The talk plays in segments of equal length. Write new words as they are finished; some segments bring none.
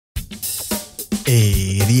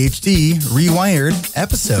ADHD reWired,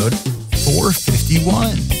 episode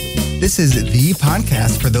 451. This is the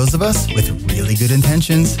podcast for those of us with really good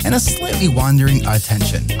intentions and a slightly wandering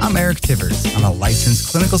attention. I'm Eric Tivers. I'm a licensed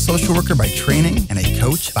clinical social worker by training and a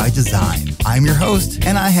coach by design. I'm your host,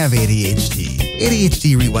 and I have ADHD.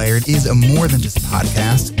 ADHD reWired is more than just a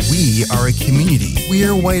podcast. We are a community. We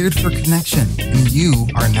are wired for connection, and you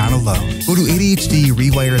are not alone. Go to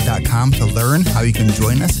ADHDrewired.com to learn how you can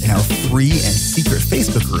join us in our free and secret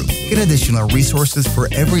Facebook group. Get additional resources for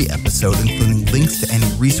every episode, including links to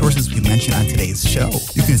any resources we mention on today's show.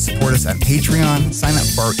 You can support us on Patreon, sign up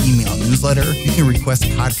for our email newsletter. You can request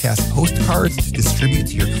podcast postcards to distribute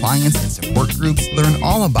to your clients and support groups. Learn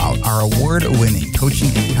all about our award-winning coaching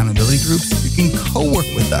and accountability groups. You can co-work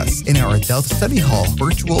with us in our Adult Study Hall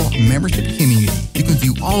virtual membership community. You can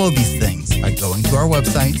do all of these things by going to our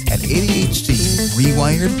website at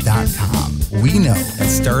ADHDrewired.com. We know that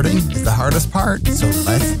starting is the hardest part, so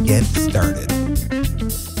let's get started.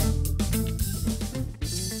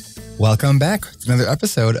 Welcome back to another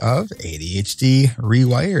episode of ADHD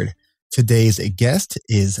reWired. Today's guest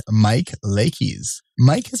is Mike Lekies.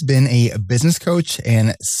 Mike has been a business coach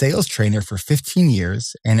and sales trainer for 15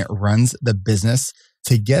 years and runs the business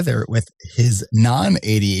together with his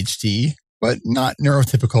non-ADHD, but not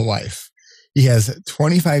neurotypical wife. He has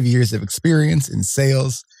 25 years of experience in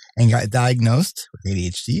sales and got diagnosed with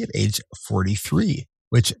ADHD at age 43,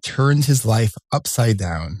 which turned his life upside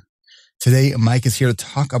down. Today, Mike is here to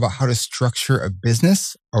talk about how to structure a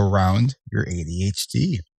business around your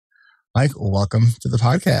ADHD. Mike, welcome to the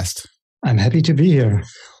podcast. I'm happy to be here.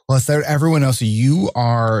 Well, let's let everyone know. So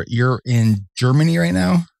you're in Germany right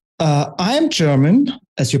now? I'm German,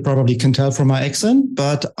 as you probably can tell from my accent,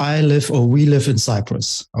 but we live in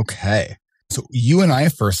Cyprus. Okay. So you and I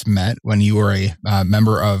first met when you were a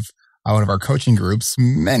member of one of our coaching groups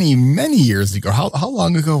many, many years ago. How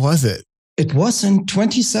long ago was it? It was in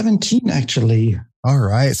 2017, actually. All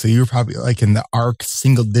right. So you were probably like in the ARC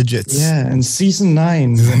single digits. Yeah, in season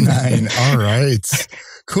 9. Season 9. All right.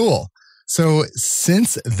 Cool. So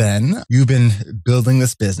since then, you've been building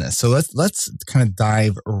this business. So let's kind of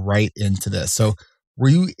dive right into this. So were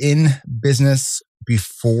you in business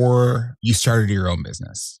before you started your own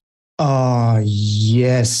business?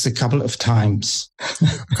 Yes, a couple of times.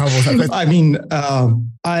 I mean,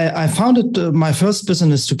 I founded my first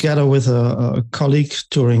business together with a colleague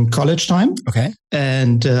during college time. Okay.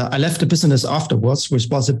 And I left the business afterwards, which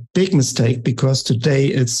was a big mistake because today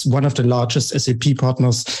it's one of the largest SAP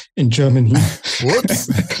partners in Germany. Whoops.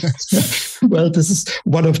 Well, this is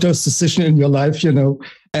one of those decisions in your life, you know.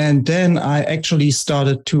 And then I actually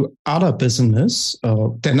started two other business.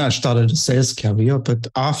 Then I started a sales career, but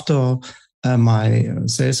after my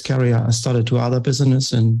sales career, I started two other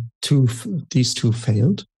business, and these two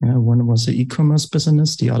failed. One was the e-commerce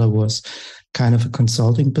business. The other was kind of a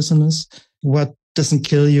consulting business. What doesn't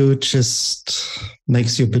kill you just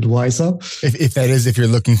makes you a bit wiser. If you're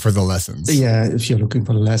looking for the lessons. Yeah, if you're looking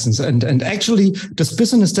for the lessons. And actually, this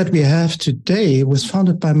business that we have today was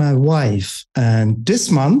founded by my wife. And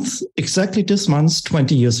exactly this month,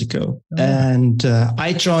 20 years ago. Oh. And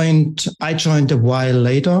I joined a while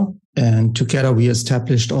later. And together we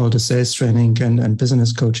established all the sales training and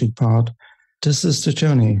business coaching part. This is the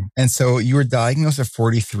journey. And so you were diagnosed at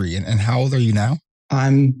 43. And how old are you now?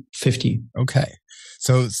 I'm 50. Okay.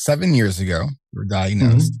 So 7 years ago, you were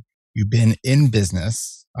diagnosed. Mm-hmm. You've been in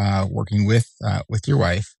business, working with your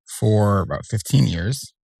wife for about 15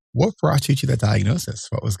 years. What brought you to that diagnosis?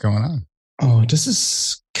 What was going on? Oh, this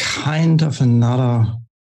is kind of another,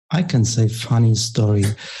 I can say, funny story.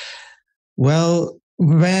 Well,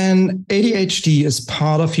 when ADHD is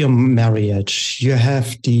part of your marriage, you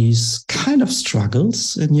have these kind of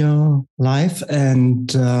struggles in your life.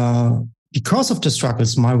 And because of the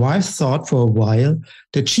struggles, my wife thought for a while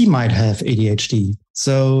that she might have ADHD.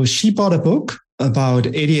 So she bought a book about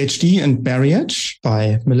ADHD and marriage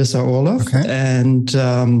by Melissa Orloff. Okay. And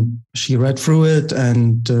she read through it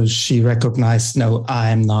and she recognized, no,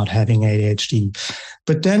 I'm not having ADHD.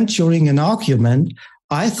 But then during an argument,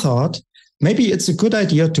 I thought maybe it's a good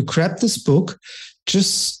idea to grab this book,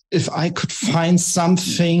 just if I could find some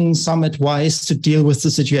advice to deal with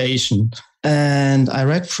the situation. And I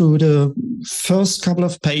read through the first couple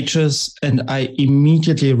of pages and I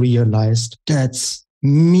immediately realized that's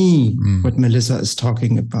me, what Melissa is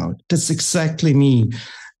talking about. That's exactly me.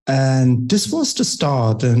 And this was the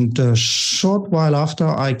start. And a short while after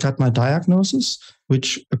I got my diagnosis,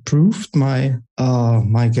 which approved my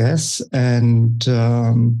guess. And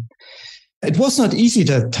it was not easy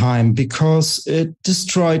that time because it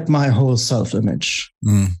destroyed my whole self-image.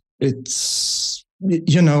 It's,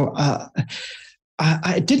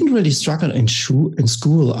 I didn't really struggle in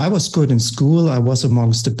school. I was good in school. I was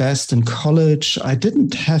amongst the best in college. I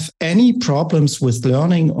didn't have any problems with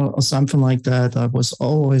learning or something like that. I was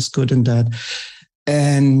always good in that.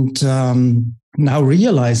 And now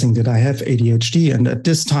realizing that I have ADHD, and at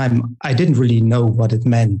this time, I didn't really know what it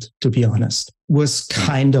meant, to be honest, was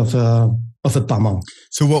kind of a bummer.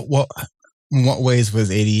 So in what ways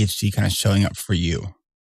was ADHD kind of showing up for you?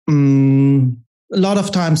 A lot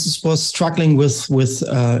of times it was struggling with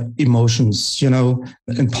emotions,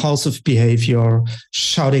 impulsive behavior,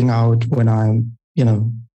 shouting out when I'm,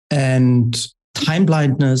 and time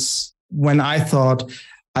blindness. When I thought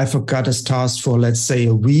I forgot a task for, let's say,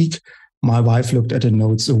 a week, my wife looked at the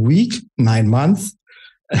notes: a week, 9 months.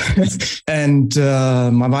 And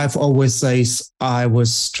my wife always says I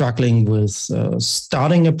was struggling with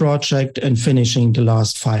starting a project and finishing the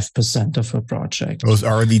last 5% of a project. Those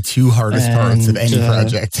are the two hardest parts of any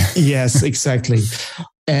project. Yes, exactly.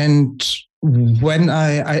 And when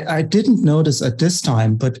I didn't notice at this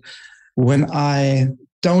time, but when I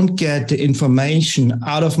don't get the information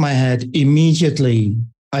out of my head immediately,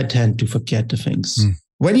 I tend to forget the things.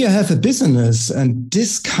 When you have a business and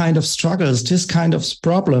this kind of struggles, this kind of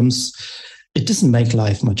problems, it doesn't make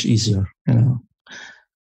life much easier,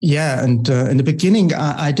 Yeah, and in the beginning,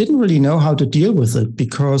 I didn't really know how to deal with it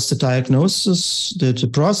because the diagnosis, the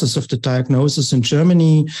process of the diagnosis in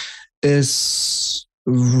Germany is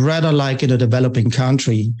rather like in a developing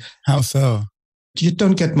country. How so? You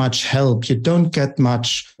don't get much help. You don't get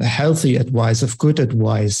much healthy advice, of good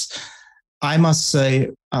advice. I must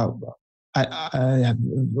say, I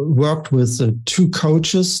worked with 2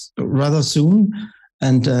 coaches rather soon,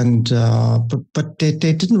 but they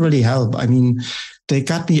didn't really help. I mean, they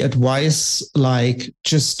got me advice like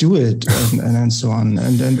just do it and so on.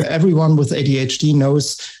 And everyone with ADHD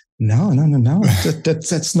knows no.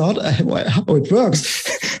 That's not how it works.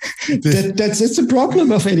 It's a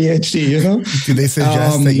problem of ADHD, Do they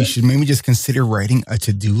suggest that you should maybe just consider writing a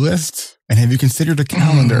to-do list? And have you considered a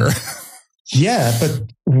calendar? Yeah,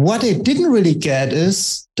 but what they didn't really get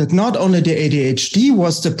is that not only the ADHD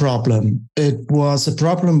was the problem, it was a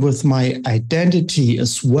problem with my identity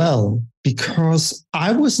as well, because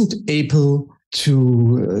I wasn't able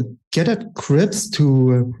to get at grips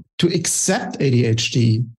to accept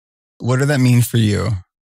ADHD. What did that mean for you?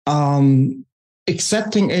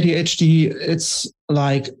 Accepting ADHD, it's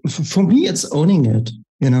like, for me, it's owning it,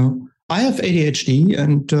 I have ADHD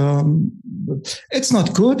and it's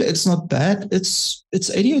not good. It's not bad. It's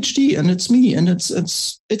ADHD and it's me and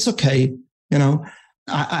it's okay.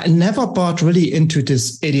 I never bought really into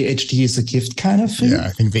this ADHD is a gift kind of thing. Yeah, I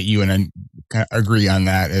think that you and I kind of agree on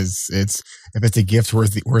that. If it's a gift,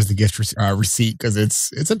 where's the gift receipt? Because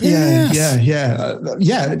it's a pain in the ass.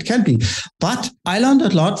 Yeah, it can be. But I learned a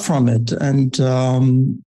lot from it, and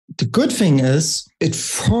the good thing is, it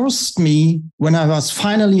forced me, when I was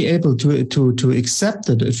finally able to accept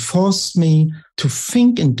it, it forced me to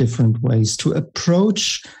think in different ways, to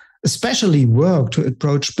approach, especially work, to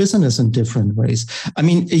approach business in different ways. I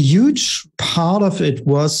mean, a huge part of it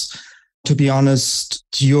was, to be honest,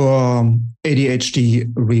 your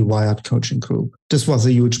ADHD reWired coaching group. This was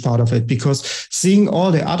a huge part of it, because seeing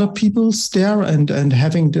all the other peoples there and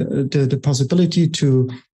having the possibility to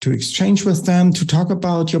exchange with them, to talk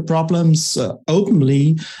about your problems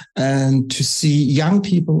openly, and to see young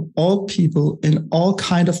people, old people in all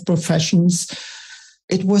kind of professions.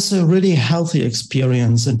 It was a really healthy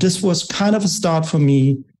experience. And this was kind of a start for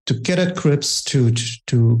me to get at grips, to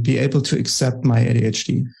be able to accept my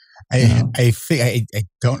ADHD. I think, I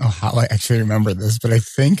don't know how I actually remember this, but I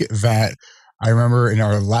think that I remember in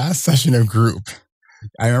our last session of group,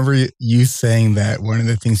 I remember you saying that one of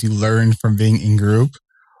the things you learned from being in group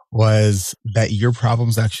was that your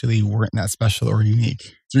problems actually weren't that special or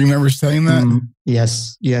unique. Do you remember saying that?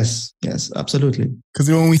 Yes, absolutely. Because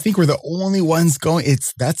when we think we're the only ones going, in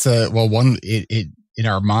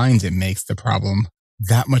our minds, it makes the problem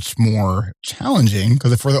that much more challenging.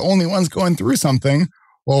 Because if we're the only ones going through something,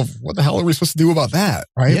 well, what the hell are we supposed to do about that,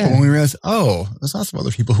 right? Yeah. But when we realize, there's lots of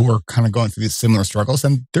other people who are kind of going through these similar struggles,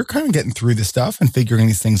 and they're kind of getting through this stuff and figuring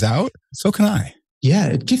these things out, so can I. Yeah,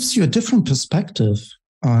 it gives you a different perspective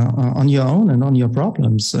on your own and on your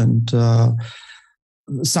problems. And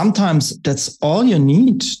sometimes that's all you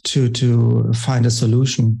need to find a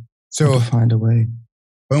solution, to find a way.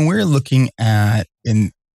 When we're looking at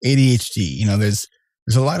in ADHD, there's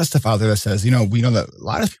a lot of stuff out there that says, we know that a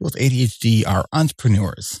lot of people with ADHD are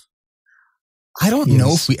entrepreneurs. I don't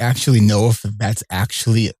know if we actually know if that's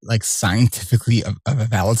actually like scientifically a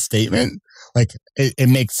valid statement. Like it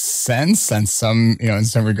makes sense in some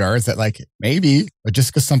regards that like maybe, but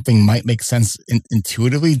just because something might make sense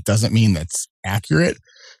intuitively doesn't mean that's accurate.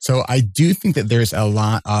 So I do think that there's a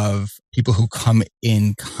lot of people who come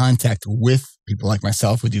in contact with people like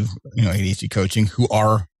myself who do, ADHD coaching, who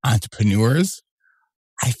are entrepreneurs.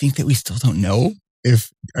 I think that we still don't know is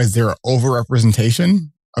there an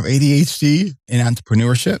overrepresentation of ADHD in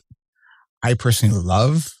entrepreneurship. I personally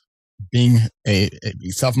love being a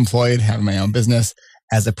self-employed, having my own business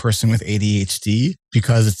as a person with ADHD,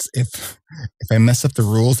 because if I mess up the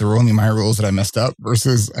rules, they're only my rules that I messed up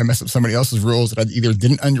versus I messed up somebody else's rules that I either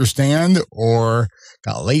didn't understand or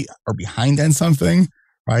got late or behind on something,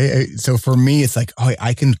 right? So for me, it's like,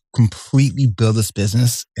 I can completely build this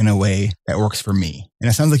business in a way that works for me. And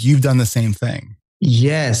it sounds like you've done the same thing.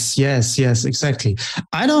 Yes, exactly.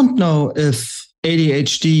 I don't know if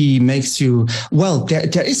ADHD makes you, well,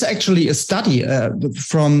 there is actually a study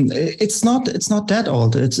it's not that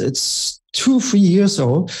old. It's 2-3 years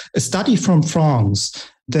old, a study from France.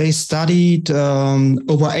 They studied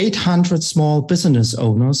over 800 small business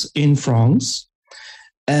owners in France.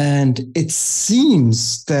 And it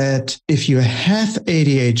seems that if you have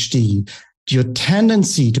ADHD, your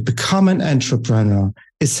tendency to become an entrepreneur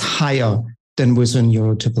is higher than with a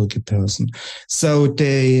neurotypical person. So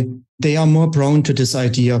they are more prone to this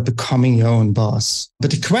idea of becoming your own boss.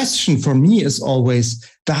 But the question for me is always,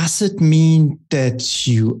 does it mean that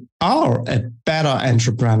you are a better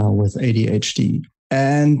entrepreneur with ADHD?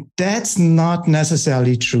 And that's not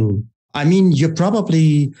necessarily true. I mean, you're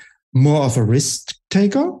probably more of a risk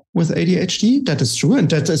taker with ADHD. That is true. And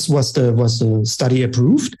that was the study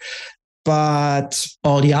approved. But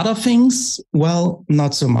all the other things, well,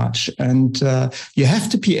 not so much. And you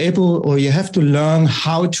have to be able, or you have to learn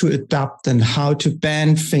how to adapt and how to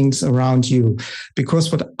bend things around you.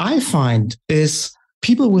 Because what I find is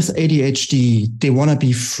people with ADHD, they want to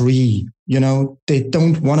be free. They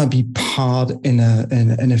don't want to be part in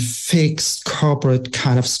a fixed corporate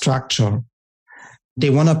kind of structure.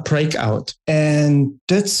 They want to break out. And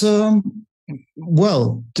that's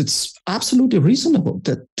absolutely reasonable.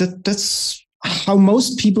 That's how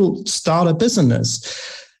most people start a business.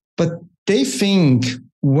 But they think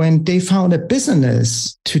when they found a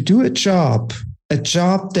business to do a job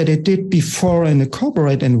that they did before in a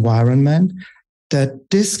corporate environment, that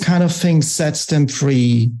this kind of thing sets them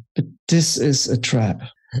free. But this is a trap,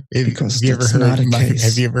 because that's not a case.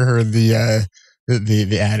 Have you ever heard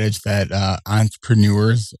the adage that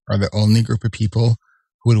entrepreneurs are the only group of people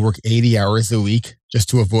who would work 80 hours a week just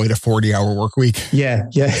to avoid a 40-hour work week? Yeah,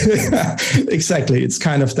 exactly. It's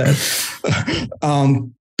kind of that.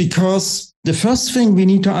 Because the first thing we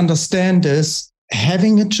need to understand is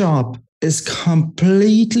having a job is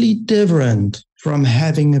completely different from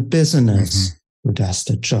having a business who does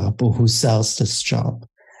the job or who sells this job.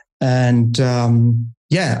 And and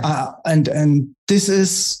this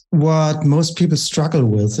is what most people struggle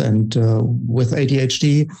with. And with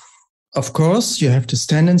ADHD, of course, you have this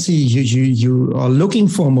tendency, you are looking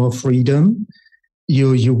for more freedom.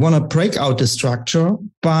 You want to break out the structure,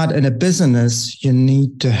 but in a business, you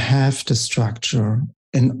need to have the structure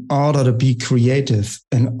in order to be creative,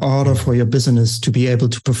 in order for your business to be able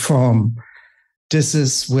to perform. This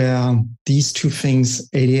is where these two things,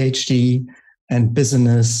 ADHD and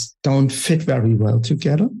business, don't fit very well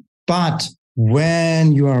together. But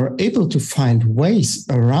when you are able to find ways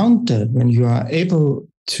around it, when you are able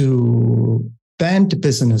to bend the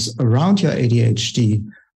business around your ADHD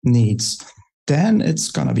needs, then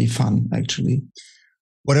it's going to be fun, actually.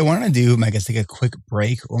 What I want to do, Mike, is take a quick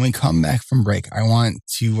break. When we come back from break, I want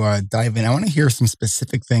to dive in. I want to hear some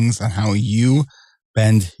specific things on how you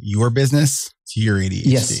bend your business to your ADHD.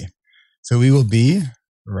 Yes. So we will be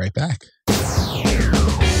right back.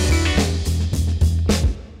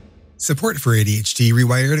 Support for ADHD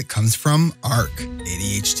Rewired comes from ARC,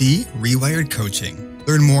 ADHD Rewired Coaching.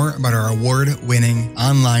 Learn more about our award-winning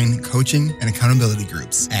online coaching and accountability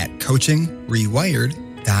groups at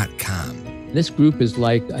coachingrewired.com. This group is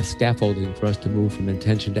like a scaffolding for us to move from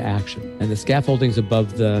intention to action. And the scaffolding's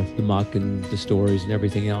above the muck and the stories and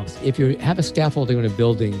everything else. If you have a scaffolding in a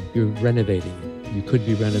building, you're renovating it. You could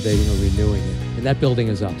be renovating or renewing it. And that building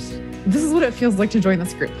is us. This is what it feels like to join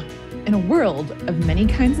this group. In a world of many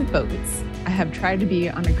kinds of boats, I have tried to be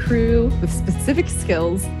on a crew with specific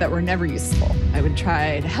skills that were never useful. I would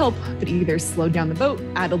try to help, but either slow down the boat,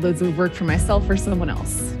 add loads of work for myself or someone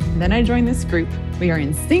else. And then I joined this group. We are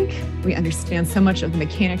in sync. We understand so much of the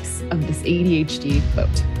mechanics of this ADHD boat.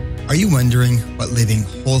 Are you wondering what living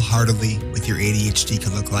wholeheartedly with your ADHD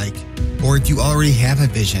could look like? Or do you already have a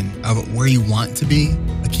vision of where you want to be,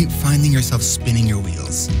 but keep finding yourself spinning your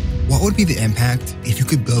wheels? What would be the impact if you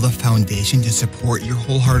could build a foundation to support your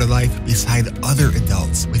wholehearted life beside other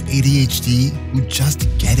adults with ADHD who just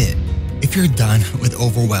get it? If you're done with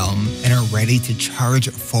overwhelm and are ready to charge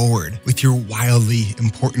forward with your wildly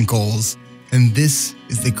important goals, then this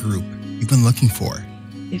is the group you've been looking for.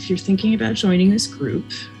 If you're thinking about joining this group,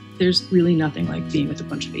 there's really nothing like being with a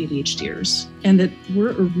bunch of ADHDers, and that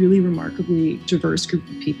we're a really remarkably diverse group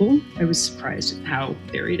of people. I was surprised at how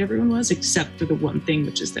varied everyone was, except for the one thing,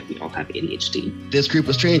 which is that we all have ADHD. This group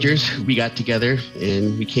of strangers, we got together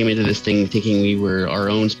and we came into this thing thinking we were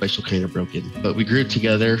our own special kind of broken. But we grew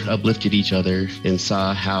together, uplifted each other, and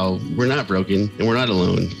saw how we're not broken and we're not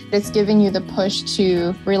alone. It's giving you the push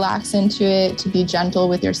to relax into it, to be gentle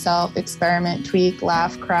with yourself, experiment, tweak,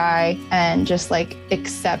 laugh, cry, and just like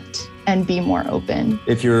accept and be more open.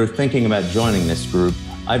 If you're thinking about joining this group,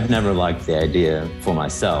 I've never liked the idea for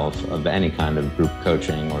myself of any kind of group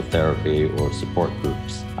coaching or therapy or support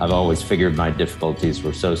groups. I've always figured my difficulties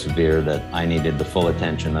were so severe that I needed the full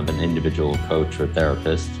attention of an individual coach or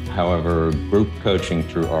therapist. However, group coaching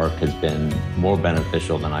through ARC has been more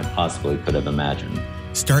beneficial than I possibly could have imagined.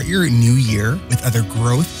 Start your new year with other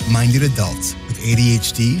growth-minded adults with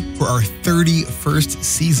ADHD for our 31st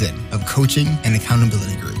season of coaching and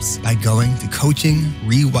accountability groups by going to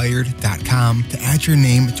coachingrewired.com to add your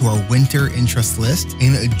name to our winter interest list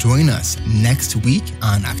and join us next week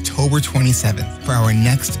on October 27th for our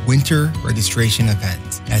next winter registration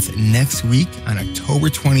event. That's next week on October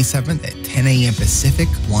 27th at 10 a.m. Pacific,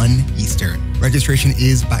 1 Eastern. Registration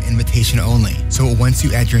is by invitation only. So once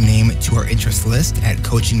you add your name to our interest list at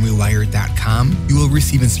coachingrewired.com, you will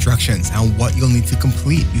receive instructions on what you'll need to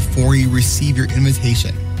complete before you receive your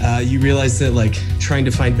invitation. You realize that trying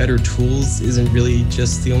to find better tools isn't really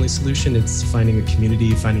just the only solution. It's finding a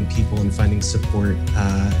community, finding people, and finding support,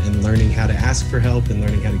 and learning how to ask for help and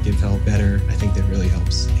learning how to give help better. I think that really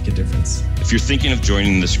helps make a difference. If you're thinking of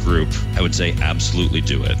joining this group, I would say absolutely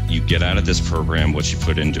do it. You get out of this program what you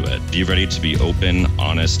put into it. Be ready to be open,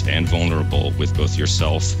 honest, and vulnerable with both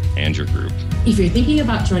yourself and your group. If you're thinking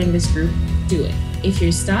about joining this group, do it. If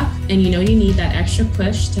you're stuck and you know you need that extra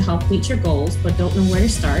push to help meet your goals but don't know where to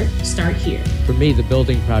start here. For me, the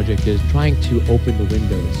building project is trying to open the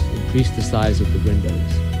windows, increase the size of the windows.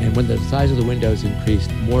 And when the size of the windows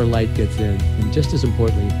increased, more light gets in, and just as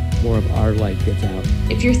importantly, more of our light gets out.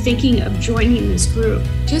 If you're thinking of joining this group,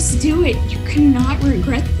 just do it. You cannot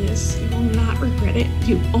regret this. You will not regret it.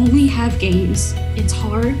 You only have gains. It's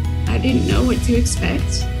hard. I didn't know what to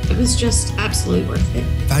expect. It was just absolutely worth it.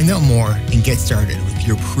 Find out more and get started with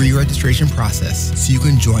your pre-registration process so you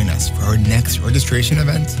can join us for our next registration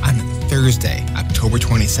event on Thursday, October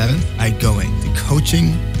 27th by going to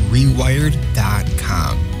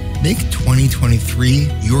coachingrewired.com. Make 2023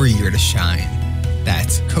 your year to shine.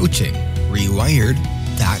 That's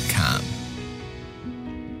coachingrewired.com.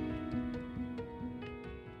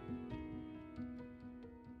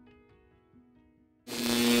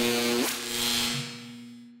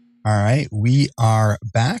 All right, we are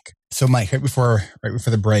back. So, Mike, right before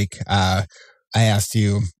the break, I asked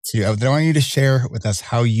you I want you to share with us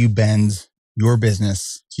how you bend your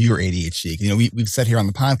business to your ADHD. You know, we've said here on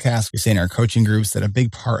the podcast, we say in our coaching groups that a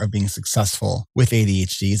big part of being successful with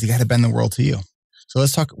ADHD is you got to bend the world to you. So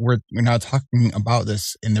let's talk. We're now talking about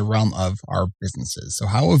this in the realm of our businesses. So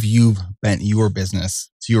how have you bent your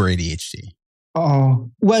business to your ADHD?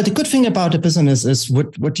 Well, the good thing about the business is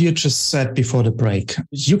what you just said before the break.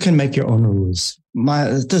 You can make your own rules.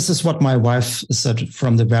 This is what my wife said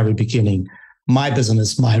from the very beginning. My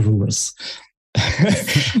business, my rules.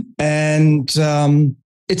 And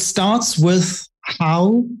it starts with,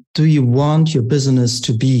 how do you want your business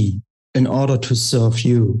to be in order to serve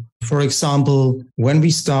you? For example, when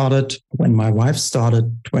my wife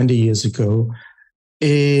started 20 years ago,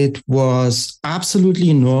 it was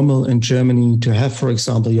absolutely normal in Germany to have, for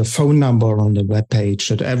example, your phone number on the webpage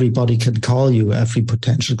that everybody can call you, every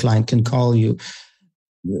potential client can call you.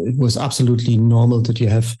 It was absolutely normal that you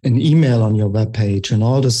have an email on your webpage and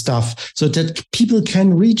all the stuff so that people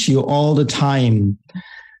can reach you all the time.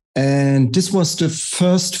 And this was the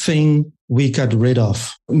first thing we got rid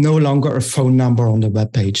of. No longer a phone number on the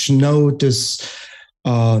webpage.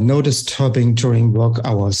 No disturbing during work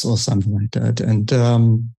hours or something like that. And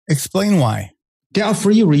explain why. There are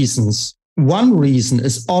 3 reasons. One reason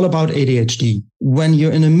is all about ADHD. When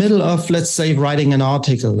you're in the middle of, let's say, writing an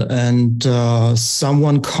article and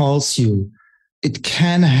someone calls you, it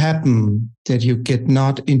can happen that you get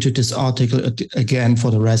not into this article again for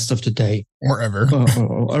the rest of the day. Or ever.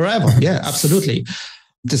 Or ever. Yeah, absolutely.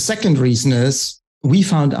 The second reason is we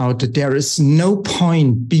found out that there is no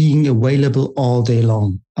point being available all day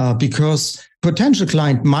long because potential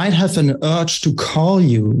client might have an urge to call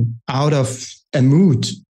you out of a mood,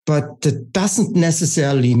 but that doesn't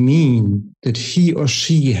necessarily mean that he or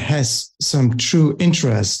she has some true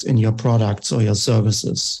interest in your products or your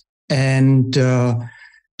services. And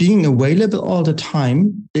being available all the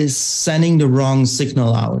time is sending the wrong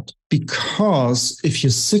signal out, because if you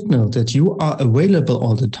signal that you are available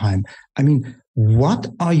all the time, I mean, what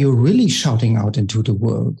are you really shouting out into the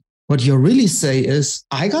world? What you really say is,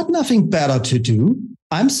 I got nothing better to do.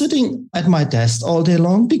 I'm sitting at my desk all day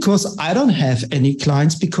long because I don't have any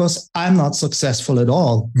clients, because I'm not successful at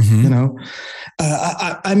all. Mm-hmm. You know,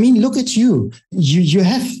 I mean, look at you. You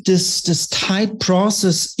have this tight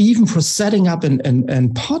process even for setting up an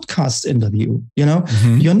podcast interview. You know,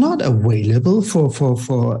 Mm-hmm. you're not available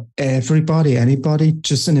for everybody, anybody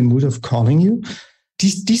just in the mood of calling you.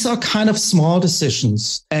 These are kind of small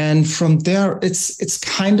decisions. And from there, it's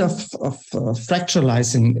kind of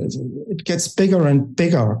fractalizing. It gets bigger and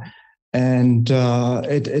bigger. And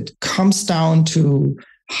it comes down to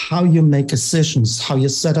how you make decisions, how you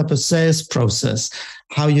set up a sales process,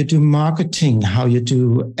 how you do marketing, how you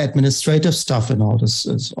do administrative stuff, and all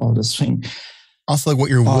this thing. Also, like what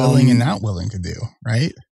you're willing and not willing to do,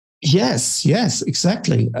 right? Yes,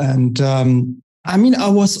 exactly. And I mean, I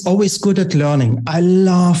was always good at learning. I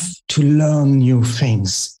love to learn new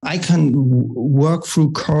things. I can work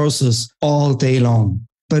through courses all day long,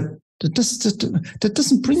 but that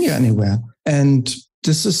doesn't bring you anywhere. And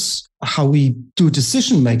this is how we do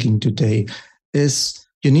decision making today, is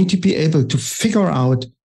you need to be able to figure out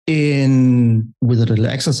with a little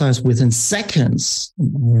exercise within seconds,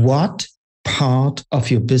 what part of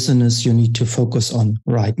your business you need to focus on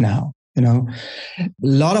right now. You know, a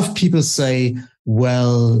lot of people say,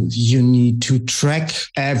 well, you need to track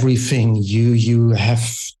everything. You have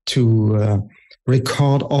to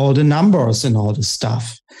record all the numbers and all the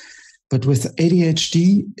stuff. But with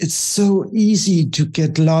ADHD, it's so easy to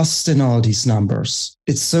get lost in all these numbers.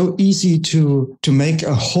 It's so easy to make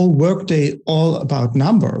a whole workday all about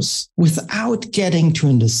numbers without getting to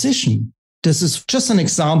a decision. This is just an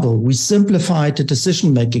example. We simplified the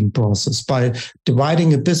decision-making process by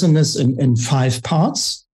dividing a business in 5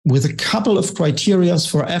 parts. With a couple of criteria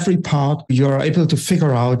for every part, you're able to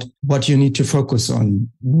figure out what you need to focus on,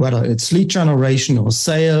 whether it's lead generation or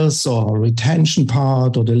sales or retention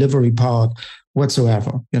part or delivery part,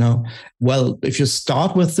 whatsoever. You know, well, if you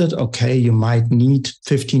start with it, okay, you might need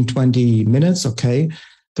 15, 20 minutes, okay.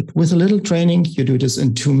 But with a little training, you do this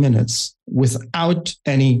in 2 minutes without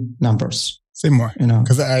any numbers. Say more, you know,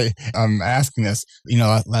 because I'm asking this. You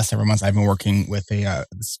know, last several months I've been working with a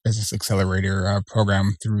business accelerator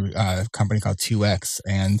program through a company called 2X,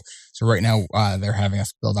 and so right now they're having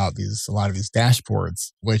us build out a lot of these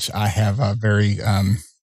dashboards, which I have very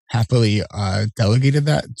happily delegated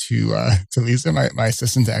that to Lisa, my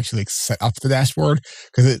assistant, to actually set up the dashboard,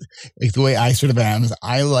 because the way I sort of am is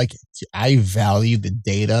I value the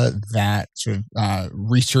data that sort of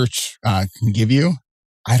research can give you.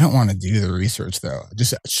 I don't want to do the research though.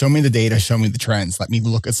 Just show me the data, show me the trends. Let me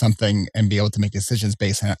look at something and be able to make decisions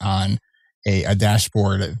based on a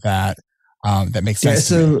dashboard that makes sense.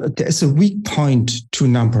 There's a weak point to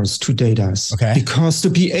numbers, to data. Okay. Because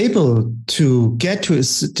to be able to get to a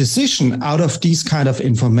decision out of these kind of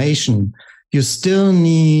information, you still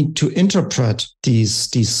need to interpret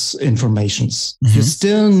these informations. Mm-hmm. You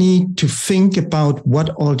still need to think about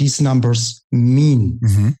what all these numbers mean.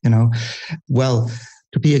 Mm-hmm. You know, well,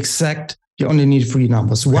 to be exact, you only need 3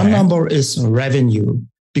 numbers. Okay. One number is revenue,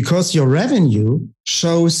 because your revenue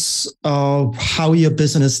shows how your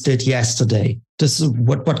business did yesterday. This is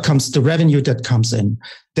what comes, the revenue that comes in.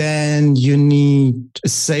 Then you need a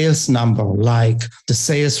sales number, like the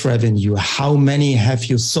sales revenue. How many have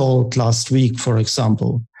you sold last week, for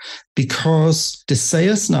example? Because the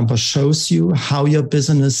sales number shows you how your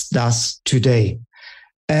business does today.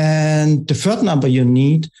 And the third number you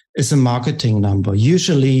need is a marketing number.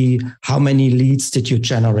 Usually, how many leads did you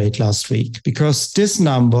generate last week? Because this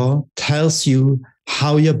number tells you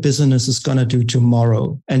how your business is going to do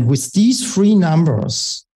tomorrow. And with these 3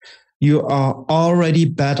 numbers, you are already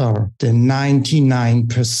better than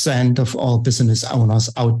 99% of all business owners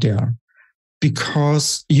out there.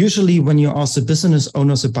 Because usually when you ask the business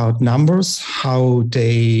owners about numbers, how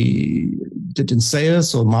they did in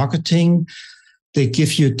sales or marketing, they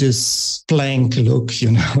give you this blank look,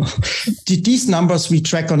 you know. These numbers we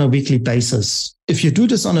track on a weekly basis. If you do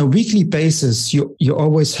this on a weekly basis, you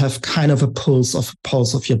always have kind of a pulse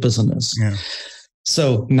of your business. Yeah.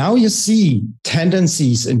 So now you see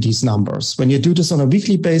tendencies in these numbers. When you do this on a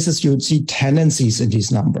weekly basis, you see tendencies in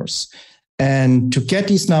these numbers. And to get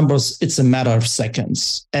these numbers, it's a matter of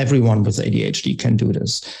seconds. Everyone with ADHD can do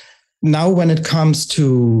this. Now, when it comes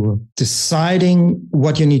to deciding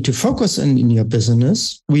what you need to focus in your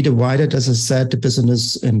business, we divided, as I said, the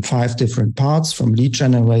business in 5 different parts, from lead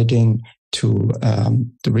generating to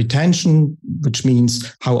the retention, which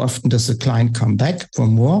means how often does the client come back for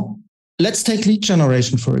more. Let's take lead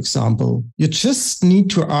generation, for example. You just need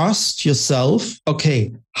to ask yourself,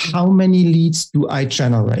 okay, how many leads do I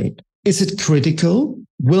generate? Is it critical?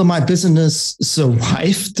 Will my business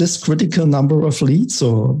survive this critical number of leads,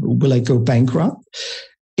 or will I go bankrupt?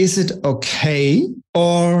 Is it okay,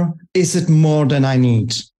 or is it more than I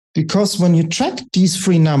need? Because when you track these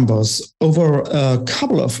 3 numbers over a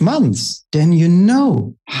couple of months, then you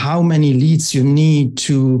know how many leads you need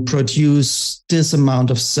to produce this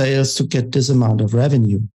amount of sales to get this amount of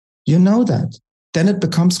revenue. You know that. Then it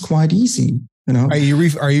becomes quite easy. You know? Are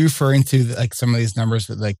you referring to like some of these numbers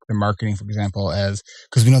with like the marketing, for example, as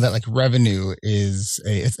because we know that like revenue is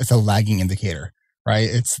it's a lagging indicator, right?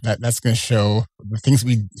 It's that's going to show the things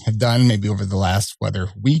we have done maybe over the last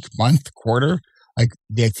week, month, quarter, like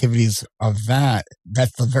the activities of that.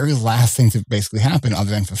 That's the very last thing to basically happen,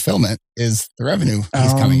 other than fulfillment, is the revenue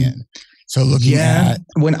piece coming in. So looking at...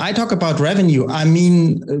 When I talk about revenue, I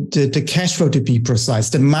mean the cash flow, to be precise,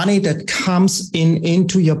 the money that comes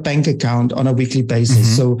into your bank account on a weekly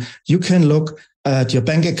basis. So you can look at your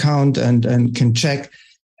bank account and can check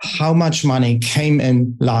how much money came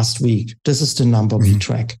in last week. This is the number we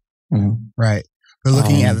track. Right. We're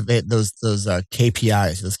looking at those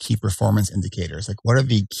KPIs, those key performance indicators. Like, what are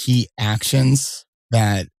the key actions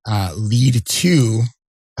that lead to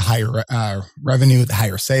higher revenue, the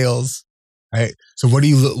higher sales? Right. So what are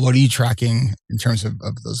you tracking in terms of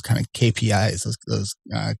those kind of KPIs, those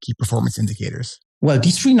key performance indicators? Well,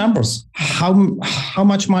 these 3 numbers: how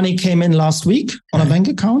much money came in last week on a bank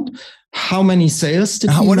account? How many sales did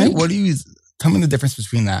we make? What do you tell me the difference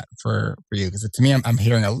between that for you? Because to me, I'm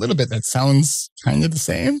hearing a little bit that sounds kind of the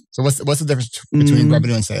same. So what's the difference between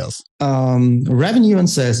revenue and sales? Revenue and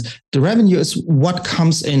sales. The revenue is what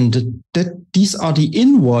comes in. These are the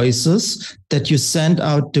invoices that you send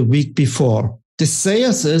out the week before. The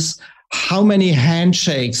sales is how many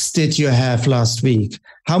handshakes did you have last week?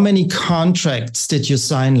 How many contracts did you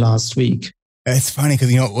sign last week? It's funny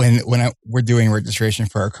because, when we're doing registration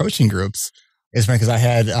for our coaching groups, it's funny because I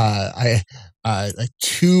had like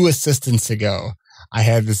 2 assistants ago, I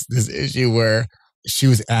had this issue where she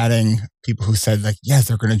was adding people who said like, yes,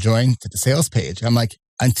 they're going to join to the sales page. And I'm like,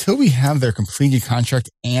 until we have their completed contract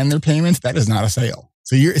and their payment, that is not a sale.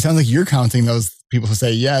 So it sounds like you're counting those people who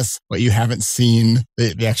say yes, but you haven't seen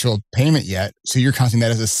the actual payment yet. So you're counting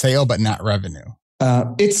that as a sale, but not revenue.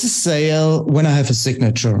 It's a sale when I have a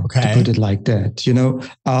signature, to put it like that.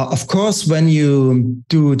 Of course, when you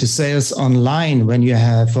do the sales online, when you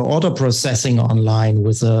have order processing online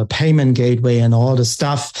with a payment gateway and all the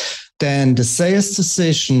stuff, then the sales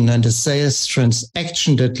decision and the sales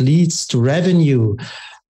transaction that leads to revenue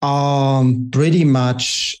are pretty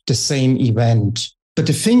much the same event. But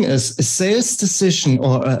the thing is, a sales decision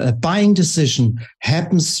or a buying decision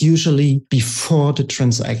happens usually before the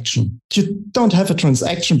transaction. You don't have a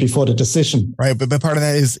transaction before the decision. Right. But part of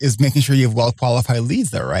that is making sure you have well-qualified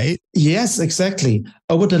leads there, right? Yes, exactly.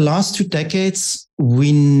 Over the last 2 decades,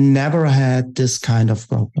 we never had this kind of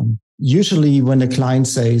problem. Usually when the client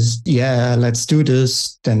says, yeah, let's do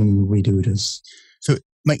this, then we do this. So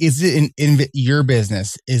Mike, is it in your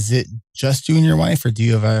business? Is it just you and your wife, or do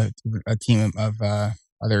you have a team of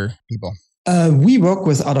other people? We work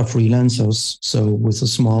with other freelancers, so with a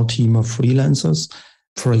small team of freelancers.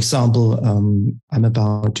 For example, I'm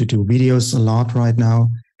about to do videos a lot right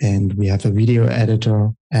now, and we have a video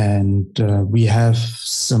editor, and we have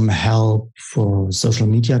some help for social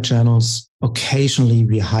media channels. Occasionally,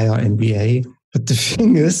 we hire MBA. But the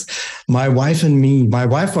thing is, my wife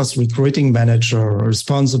was recruiting manager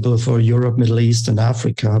responsible for Europe, Middle East, and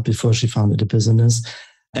Africa before she founded a business.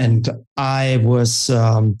 And I was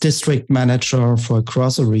district manager for a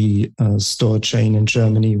grocery store chain in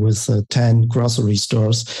Germany with 10 grocery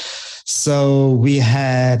stores. So we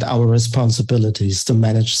had our responsibilities to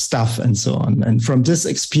manage staff and so on. And from this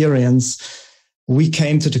experience, we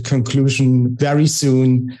came to the conclusion very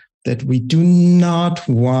soon that we do not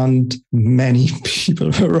want many people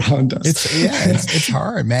around us. It's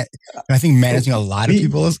hard, man. I think managing a lot of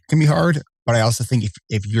people can be hard, but I also think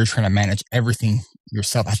if you're trying to manage everything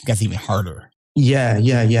yourself, I think that's even harder. Yeah.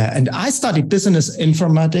 And I studied business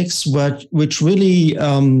informatics, which really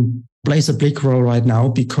plays a big role right now,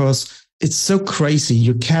 because it's so crazy.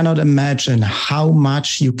 You cannot imagine how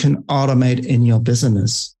much you can automate in your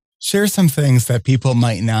business. Share some things that people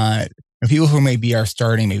might not, people who maybe are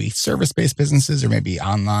starting maybe service-based businesses or maybe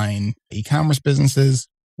online e-commerce businesses.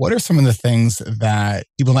 What are some of the things that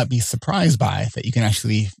people might be surprised by that you can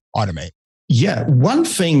actually automate? Yeah, one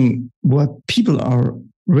thing what people are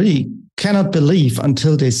really cannot believe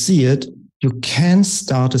until they see it, you can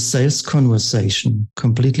start a sales conversation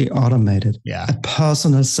completely automated. Yeah. A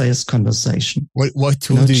personal sales conversation. What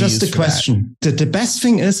tool do you use? Just a question. The best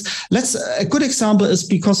thing is, a good example is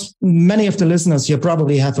because many of the listeners here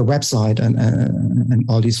probably have a website and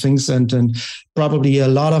all these things. And probably a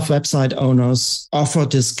lot of website owners offer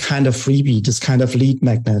this kind of freebie, this kind of lead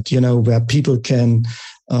magnet, where people can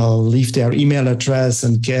leave their email address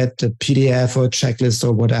and get a PDF or a checklist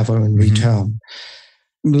or whatever in return.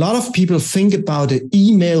 A lot of people think about an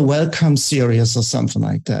email welcome series or something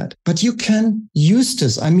like that, but you can use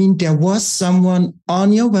this. I mean, there was someone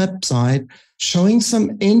on your website showing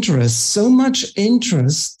some interest, so much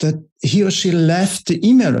interest that he or she left the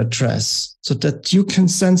email address so that you can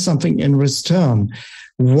send something in return.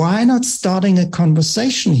 Why not starting a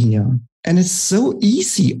conversation here? And it's so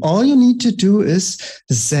easy. All you need to do is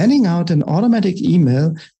sending out an automatic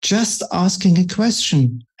email, just asking a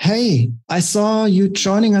question. Hey, I saw you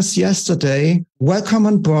joining us yesterday. Welcome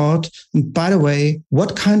on board. And by the way,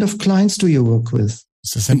 what kind of clients do you work with?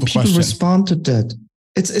 It's a simple question. People respond to that.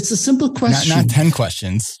 It's a simple question. Not 10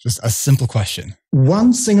 questions, just a simple question.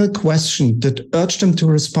 One single question that urged them to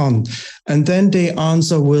respond. And then they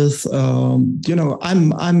answer with, I'm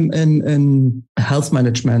in health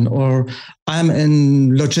management, or I'm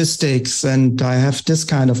in logistics and I have this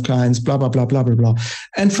kind of clients, blah, blah, blah, blah, blah, blah.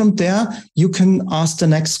 And from there, you can ask the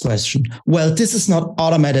next question. Well, this is not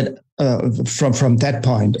automated from that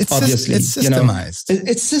point, obviously. It's systemized.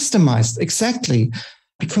 It's systemized, exactly.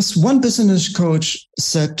 Because one business coach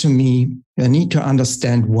said to me, you need to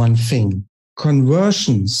understand one thing.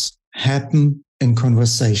 Conversions happen in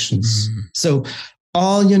conversations. So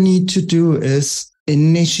all you need to do is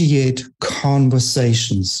initiate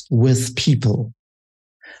conversations with people,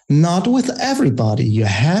 not with everybody. You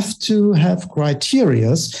have to have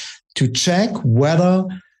criteria to check whether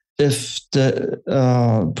if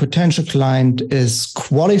the potential client is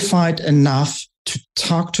qualified enough to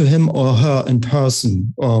talk to him or her in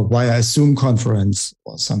person or via a Zoom conference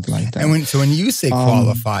or something like that. And when you say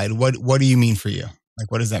qualified, what do you mean for you? Like,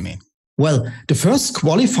 what does that mean? Well, the first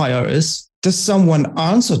qualifier is, does someone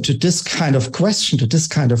answer to this kind of question, to this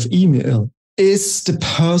kind of email? Is the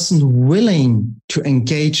person willing to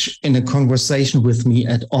engage in a conversation with me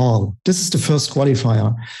at all? This is the first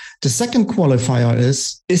qualifier. The second qualifier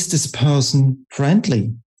is this person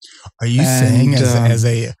friendly? Are you saying as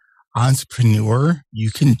a entrepreneur, you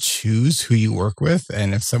can choose who you work with,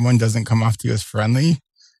 and if someone doesn't come off to you as friendly,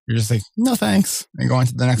 you're just like, no thanks, and go on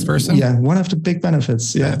to the next person? Yeah, one of the big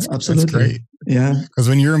benefits. Yeah, absolutely. That's great. Yeah, because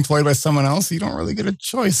when you're employed by someone else, you don't really get a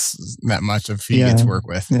choice that much of who you get to work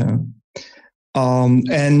with. Yeah.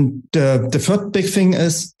 And the third big thing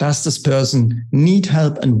is, does this person need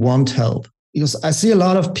help and want help? Because I see a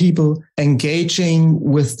lot of people engaging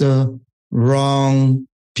with the wrong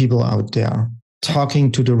people out there,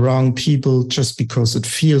 talking to the wrong people just because it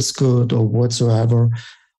feels good or whatsoever.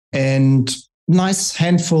 And nice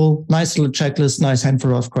little checklist, nice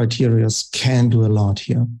handful of criteria can do a lot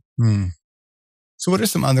here. So what are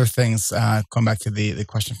some other things, going back to the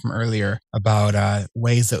question from earlier about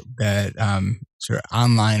ways that sort of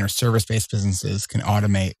online or service-based businesses can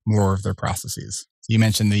automate more of their processes? So you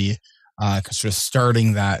mentioned the sort of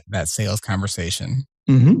starting that sales conversation.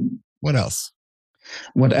 What else?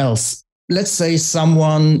 Let's say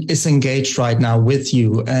someone is engaged right now with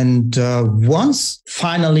you and wants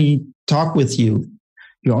finally talk with you.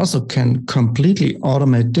 You also can completely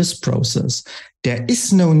automate this process. There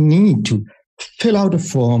is no need to fill out a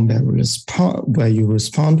form where you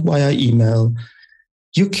respond via email.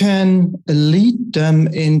 You can lead them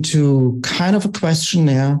into kind of a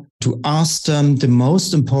questionnaire to ask them the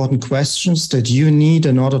most important questions that you need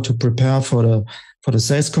in order to prepare for the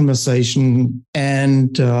sales conversation.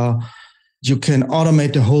 And you can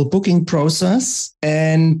automate the whole booking process,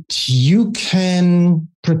 and you can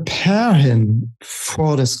prepare him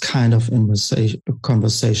for this kind of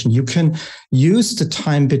conversation. You can use the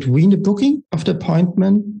time between the booking of the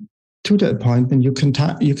appointment to the appointment. You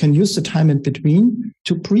can use the time in between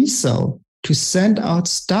to pre-sell, to send out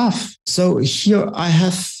stuff. So here I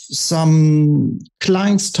have some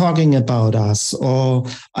clients talking about us, or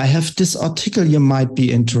I have this article you might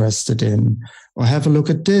be interested in, or have a look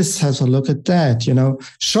at this, have a look at that,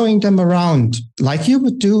 showing them around like you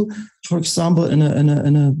would do, for example, in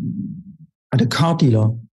a at a car dealer.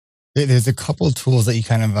 There's a couple of tools that you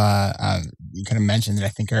kind of mentioned that I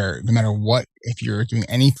think are, no matter what, if you're doing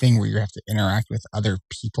anything where you have to interact with other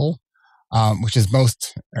people, which is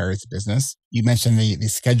most areas of business. You mentioned the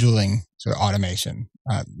scheduling sort of automation,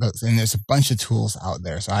 and there's a bunch of tools out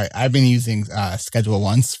there. So I've been using Schedule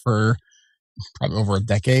Once for probably over a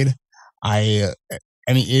decade. I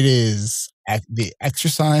mean, it is the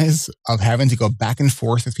exercise of having to go back and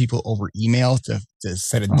forth with people over email to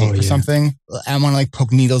set a date for something. I want to like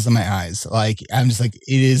poke needles in my eyes. Like, I'm just like,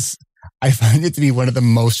 it is, I find it to be one of the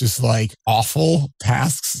most just like awful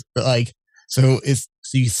tasks. Like, so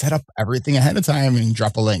you set up everything ahead of time and you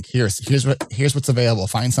drop a link. Here's what's available.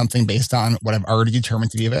 Find something based on what I've already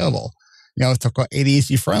determined to be available. You know, talk about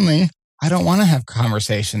ADHD friendly. I don't want to have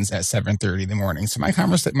conversations at 7:30 in the morning. So my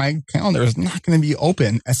calendar is not going to be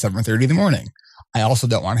open at 7:30 in the morning. I also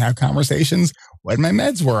don't want to have conversations when my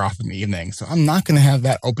meds wear off in the evening. So I'm not going to have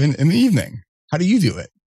that open in the evening. How do you do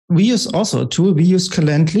it? We use also a tool. We use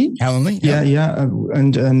Calendly. Calendly? Yeah.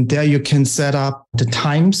 And there you can set up the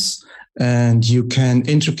times and you can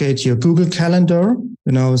integrate your Google Calendar,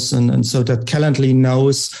 you know, and so that Calendly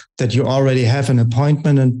knows that you already have an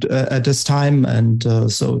appointment at this time, and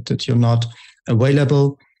so that you're not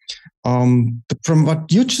available. From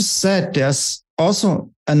what you just said, there's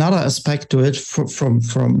also another aspect to it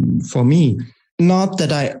for me. Not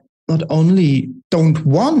that I not only don't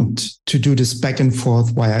want to do this back and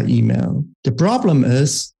forth via email. The problem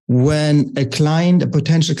is when a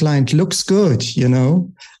potential client looks good, you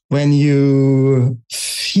know, when you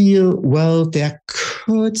feel, well, there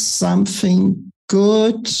could something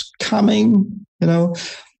good coming, you know,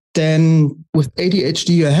 then with ADHD,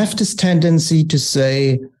 you have this tendency to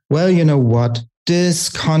say, well, you know what, this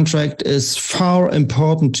contract is far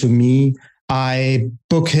important to me. I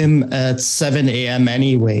book him at 7 a.m.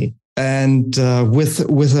 anyway. And with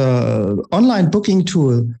an online booking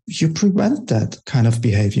tool, you prevent that kind of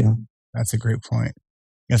behavior. That's a great point.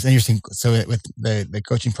 It's interesting. So with the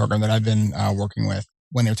coaching program that I've been working with,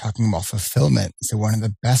 when they're talking about fulfillment, so one of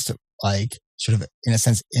the best, like sort of in a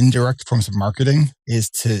sense, indirect forms of marketing is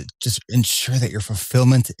to just ensure that your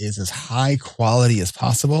fulfillment is as high quality as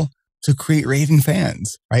possible to create raving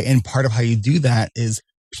fans, right? And part of how you do that is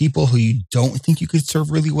people who you don't think you could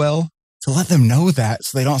serve really well, to let them know that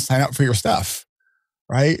so they don't sign up for your stuff,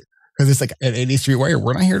 right? Because it's like at ADHD reWired,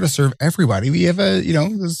 we're not here to serve everybody. We have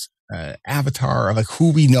this avatar of like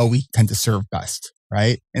who we know we tend to serve best,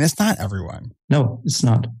 right? And it's not everyone. No, it's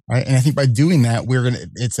not. Right. And I think by doing that,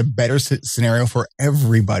 it's a better scenario for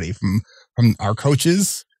everybody from our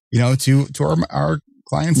coaches, to our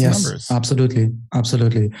clients and members. Absolutely.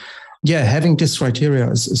 Absolutely. Yeah. Having this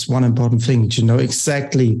criteria is one important thing to know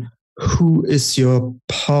exactly who is your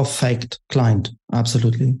perfect client.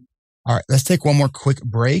 Absolutely. All right, let's take one more quick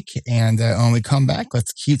break. And when we come back,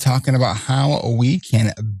 let's keep talking about how we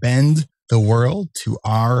can bend the world to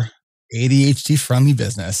our ADHD-friendly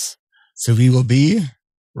business. So we will be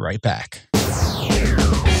right back.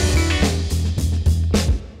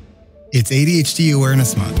 It's ADHD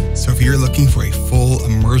Awareness Month. So if you're looking for a full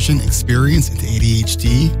immersion experience into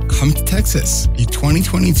ADHD, come to Texas. The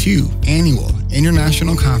 2022 Annual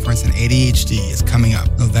International Conference on ADHD is coming up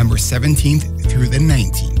November 17th through the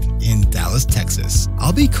 19th. In Dallas, Texas.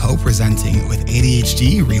 I'll be co-presenting with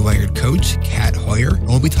ADHD reWired coach Kat Hoyer, and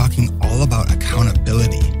we'll be talking all about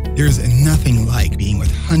accountability. There's nothing like being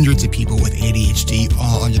with hundreds of people with ADHD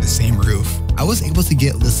all under the same roof. I was able to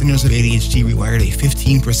get listeners of ADHD reWired a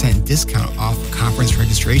 15% discount off conference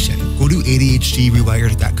registration. Go to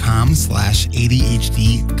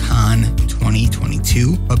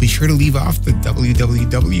ADHDrewired.com/ADHDCon2022, but be sure to leave off the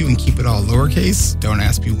www and keep it all lowercase. Don't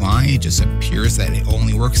ask me why, it just appears that it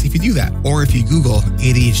only works if you do that. Or if you Google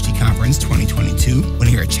ADHD Conference 2022, when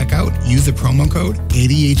you're at checkout, use the promo code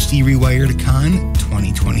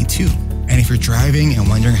ADHDrewiredCon2022. And if you're driving and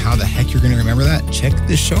wondering how the heck you're going to remember that, check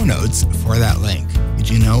the show notes for that link. Did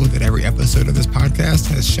you know that every episode of this podcast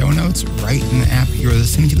has show notes right in the app you're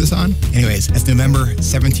listening to this on? Anyways, it's November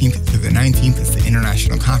 17th through the 19th. It's the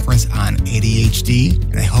International Conference on ADHD,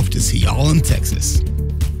 and I hope to see y'all in Texas.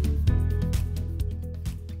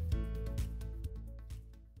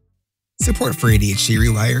 Support for ADHD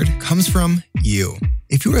reWired comes from you.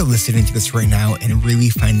 If you are listening to this right now and really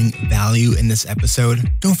finding value in this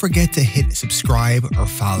episode, don't forget to hit subscribe or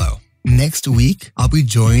follow. Next week, I'll be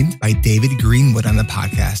joined by David Greenwood on the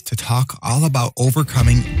podcast to talk all about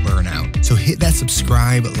overcoming burnout. So hit that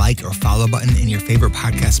subscribe, like, or follow button in your favorite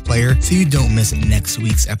podcast player so you don't miss next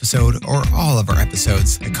week's episode or all of our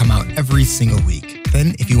episodes that come out every single week.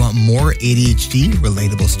 Then, if you want more ADHD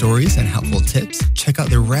relatable stories and helpful tips, check out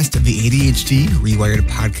the rest of the ADHD reWired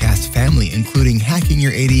podcast family, including Hacking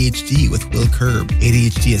Your ADHD with Will Kerb,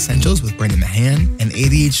 ADHD Essentials with Brendan Mahan, and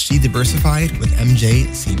ADHD Diversified with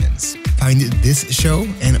MJ Siemens. Find this show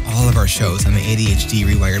and all of our shows on the ADHD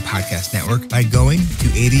Rewired Podcast Network by going to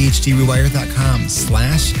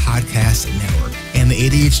ADHDrewired.com/podcast network. And the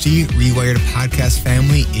ADHD Rewired podcast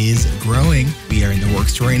family is growing. We are in the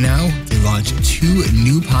works right now to launch 2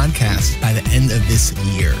 new podcasts by the end of this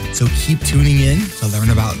year. So keep tuning in to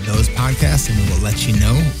learn about those podcasts, and we will let you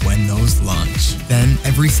know when those launch. Then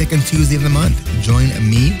every second Tuesday of the month, join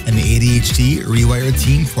me and the ADHD Rewired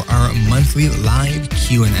team for our monthly live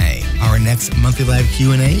Q&A. Our next monthly live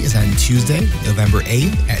Q&A is on Tuesday, November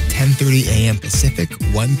 8th at 10:30 a.m. Pacific,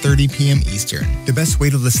 1:30 p.m. Eastern. The best way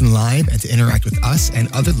to listen live and to interact with us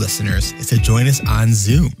and other listeners is to join us on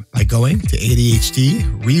Zoom by going to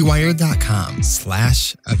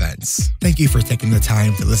ADHDrewired.com/events. Thank you for taking the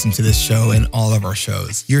time to listen to this show and all of our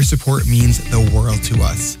shows. Your support means the world to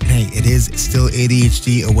us. And hey, it is still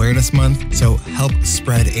ADHD Awareness Month, so help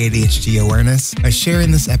spread ADHD awareness by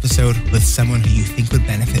sharing this episode with someone who you think would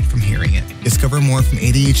benefit from hearing it. Discover more from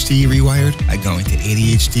ADHD Rewired by going to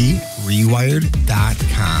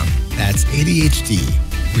ADHDrewired.com. That's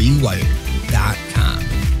ADHDrewired.com.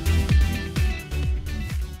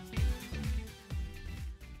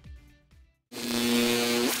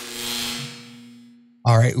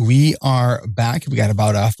 All right, we are back. We got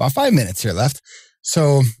about 5 minutes here left.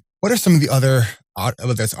 So what are some of the other,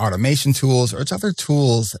 whether it's automation tools or it's other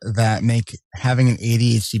tools that make having an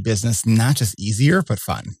ADHD business not just easier, but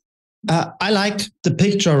fun? I like the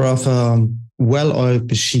picture of a well-oiled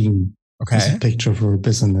machine. Okay. It's a picture for a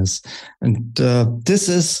business. And this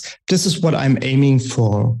is what I'm aiming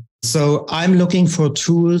for. So I'm looking for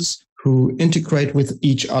tools who integrate with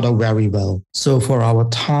each other very well. So for our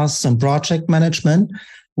tasks and project management,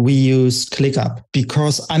 we use ClickUp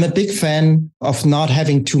because I'm a big fan of not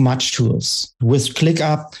having too much tools. With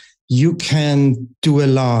ClickUp, you can do a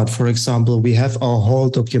lot. For example, we have our whole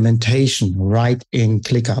documentation right in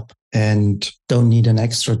ClickUp and don't need an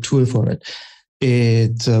extra tool for it.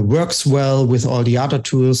 It works well with all the other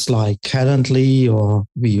tools like Calendly, or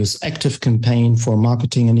we use ActiveCampaign for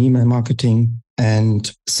marketing and email marketing. And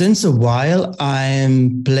since a while,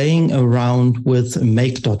 I'm playing around with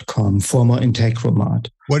Make.com, former Integromat.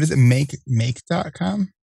 What is it? Make.com?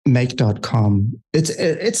 Make.com.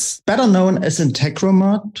 It's better known as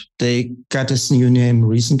Integromat. They got this new name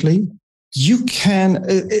recently. You can,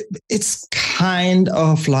 it's kind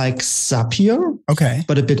of like Zapier, okay,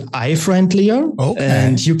 but a bit eye-friendlier. Okay.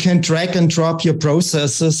 And you can drag and drop your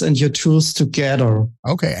processes and your tools together.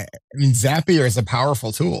 Okay. I mean, Zapier is a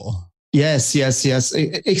powerful tool. Yes,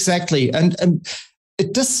 exactly. And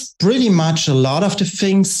it does pretty much a lot of the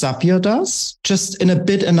things Zapier does, just in a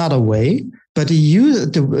bit another way. But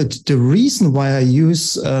the reason why I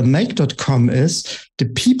use Make.com is the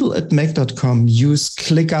people at Make.com use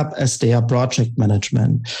ClickUp as their project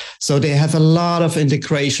management. So they have a lot of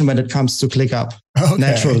integration when it comes to ClickUp,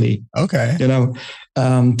 naturally. Okay. You know,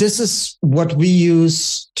 this is what we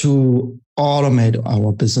use to automate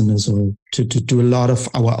our business or to do a lot of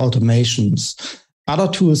our automations. Other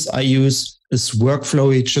tools I use is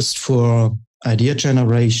Workflowy, just for idea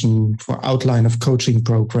generation, for outline of coaching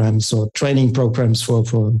programs or training programs for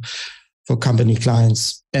company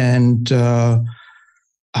clients. And I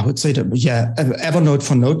would say that, Evernote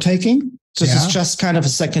for note taking. This is just kind of a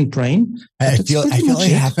second brain. I feel like I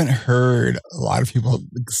haven't heard a lot of people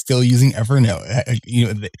still using Evernote.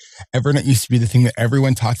 Evernote used to be the thing that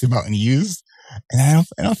everyone talked about and used, and I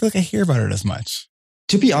don't feel like I hear about it as much.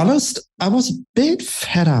 To be honest, I was a bit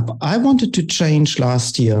fed up. I wanted to change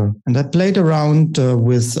last year, and I played around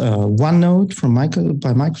with OneNote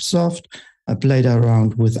by Microsoft. I played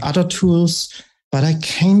around with other tools, but I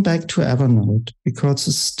came back to Evernote because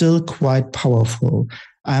it's still quite powerful.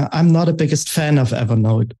 I'm not the biggest fan of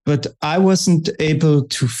Evernote, but I wasn't able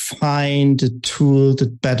to find a tool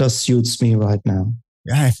that better suits me right now.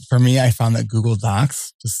 Yeah, for me, I found that Google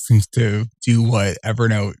Docs just seems to do what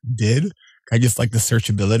Evernote did. I just like the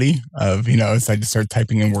searchability of, so I just start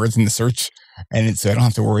typing in words in the search, and so I don't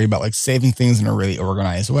have to worry about like saving things in a really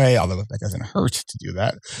organized way, although that doesn't hurt to do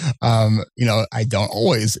that. I don't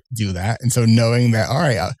always do that. And so knowing that, all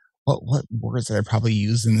right, what words did I probably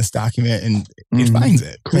use in this document? And it finds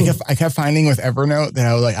it. Cool. I kept finding with Evernote that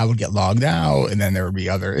I would get logged out, and then there would be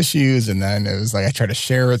other issues. And then it was like, I tried to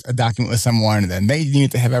share a document with someone, and then they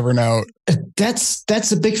needed to have Evernote.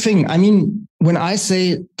 That's a big thing. I mean, when I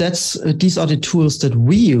say these are the tools that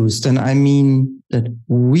we use, then I mean that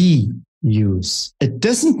we use. It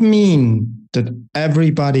doesn't mean that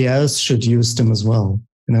everybody else should use them as well.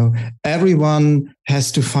 Everyone has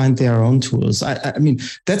to find their own tools. I mean,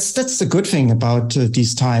 that's the good thing about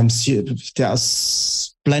these times.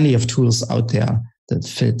 There's plenty of tools out there that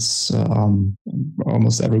fits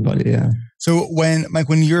almost everybody. Yeah. So when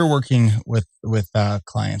you're working with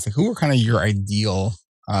clients, like, who are kind of your ideal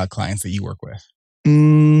clients that you work with?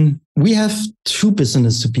 We have two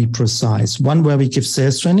businesses, to be precise. One where we give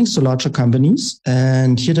sales training to larger companies,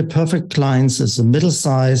 and here the perfect clients is a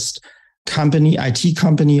middle-sized company, IT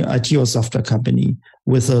or software company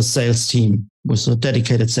with a sales team, with a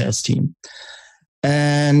dedicated sales team.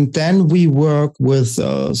 And then we work with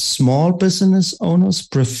small business owners,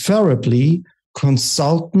 preferably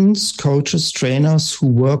consultants, coaches, trainers who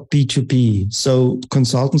work B2B. So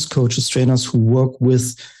consultants, coaches, trainers who work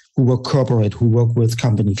corporate, who work with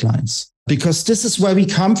company clients. Because this is where we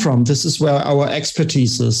come from. This is where our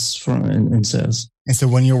expertise is from in sales. And so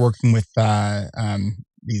when you're working with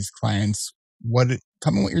these clients,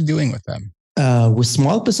 tell me what you're doing with them. With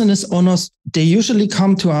small business owners, they usually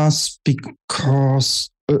come to us because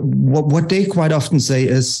what they quite often say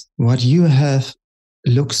is, what you have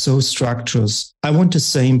looks so structured. I want the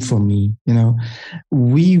same for me.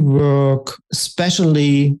 We work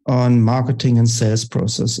especially on marketing and sales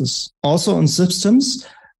processes, also on systems.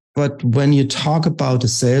 But when you talk about the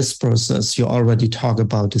sales process, you already talk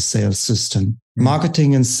about the sales system.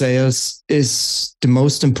 Marketing and sales is the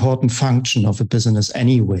most important function of a business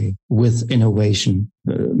anyway, with innovation.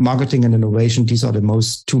 Marketing and innovation, these are the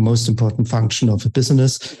two most important functions of a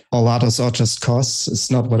business. All others are just costs.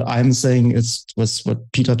 It's not what I'm saying. It's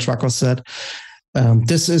what Peter Drucker said.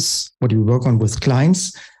 This is what we work on with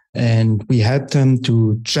clients, and we help them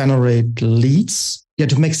to generate leads.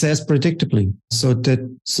 To make sales predictably, so that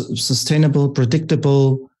sustainable,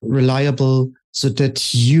 predictable, reliable, so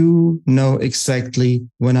that you know exactly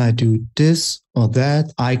when I do this or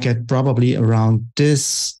that, I get probably around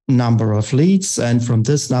this number of leads. And from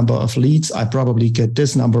this number of leads, I probably get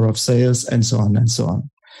this number of sales, and so on and so on.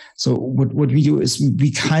 So what we do is we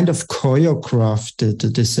kind of choreograph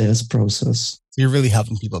the sales process. So you're really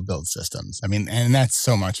helping people build systems. I mean, and that's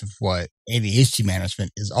so much of what ADHD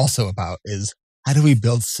management is also about, is how do we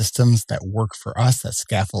build systems that work for us, that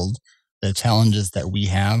scaffold the challenges that we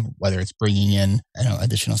have, whether it's bringing in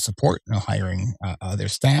additional support, hiring other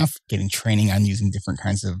staff, getting training on using different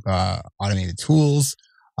kinds of automated tools.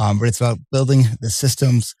 But it's about building the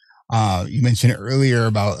systems. You mentioned earlier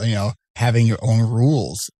about, having your own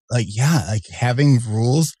rules. Having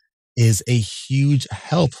rules is a huge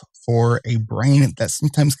help for a brain that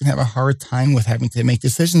sometimes can have a hard time with having to make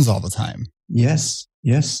decisions all the time. Yes,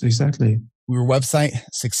 exactly. Your website,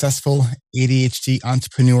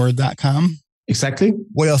 successfuladhdentrepreneur.com. Exactly.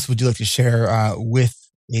 What else would you like to share with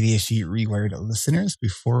ADHD reWired listeners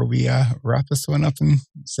before we wrap this one up and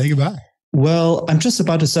say goodbye? Well, I'm just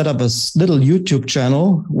about to set up a little YouTube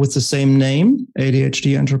channel with the same name,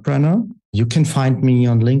 ADHD Entrepreneur. You can find me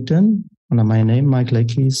on LinkedIn under my name, Mike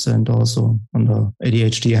Lekies, and also under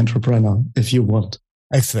ADHD Entrepreneur if you want.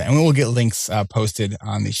 Excellent. And we will get links posted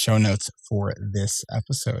on the show notes for this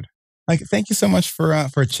episode. Mike, thank you so much for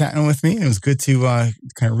chatting with me. It was good to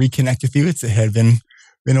kind of reconnect with you. It had been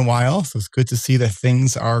a while, so it's good to see that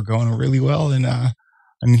things are going really well and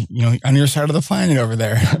on your side of the planet over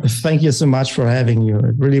there. Thank you so much for having you.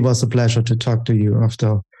 It really was a pleasure to talk to you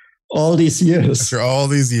after all these years. After all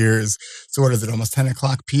these years. So what is it, almost 10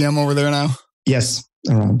 o'clock p.m. over there now? Yes,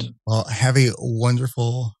 around. Well, have a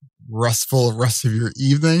wonderful, restful rest of your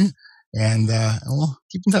evening, and we'll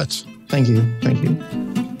keep in touch. Thank you.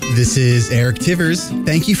 This is Eric Tivers.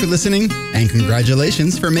 Thank you for listening, and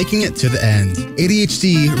congratulations for making it to the end.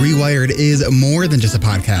 ADHD reWired is more than just a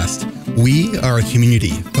podcast. We are a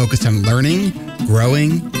community focused on learning,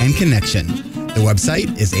 growing, and connection. The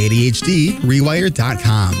website is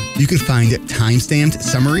ADHDrewired.com. You can find time-stamped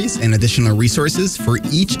summaries and additional resources for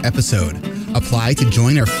each episode. Apply to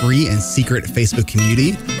join our free and secret Facebook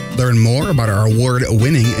community. Learn more about our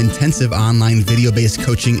award-winning intensive online video-based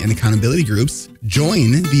coaching and accountability groups.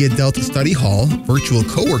 Join the Adult Study Hall virtual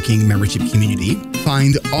co-working membership community.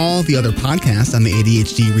 Find all the other podcasts on the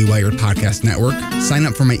ADHD Rewired Podcast Network. Sign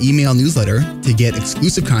up for my email newsletter to get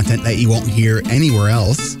exclusive content that you won't hear anywhere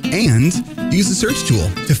else. And use the search tool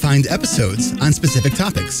to find episodes on specific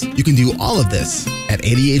topics. You can do all of this at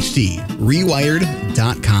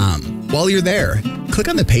ADHDrewired.com. While you're there, click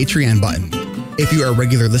on the Patreon button. If you are a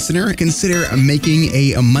regular listener, consider making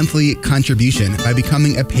a monthly contribution by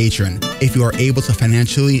becoming a patron. If you are able to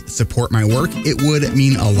financially support my work, it would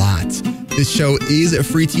mean a lot. This show is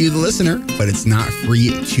free to you, the listener, but it's not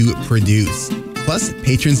free to produce. Plus,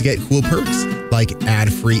 patrons get cool perks like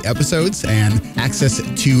ad-free episodes and access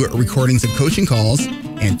to recordings of coaching calls,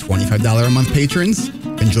 and $25 a month patrons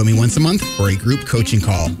can join me once a month for a group coaching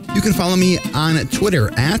call. You can follow me on Twitter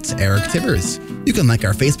at Eric Tivers. You can like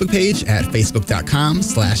our Facebook page at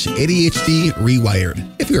facebook.com/ADHD Rewired.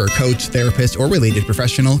 If you're a coach, therapist, or related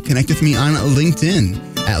professional, connect with me on LinkedIn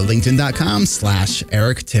at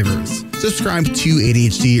linkedin.com/Eric Tivers. Subscribe to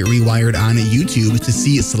ADHD Rewired on YouTube to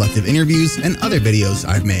see selective interviews and other videos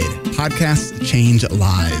I've made. Podcasts change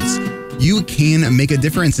lives. You can make a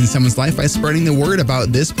difference in someone's life by spreading the word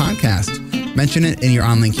about this podcast. Mention it in your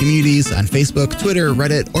online communities on Facebook, Twitter,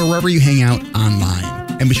 Reddit, or wherever you hang out online.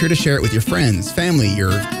 And be sure to share it with your friends, family,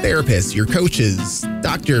 your therapists, your coaches,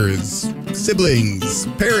 doctors, siblings,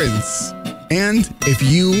 parents. And if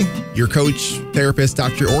you, your coach, therapist,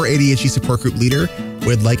 doctor, or ADHD support group leader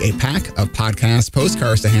would like a pack of podcast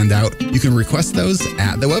postcards to hand out, you can request those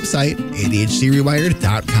at the website,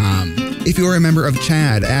 ADHDrewired.com. If you are a member of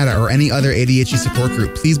CHAD, ADA, or any other ADHD support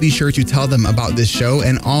group, please be sure to tell them about this show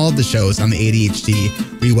and all the shows on the ADHD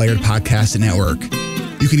Rewired Podcast Network.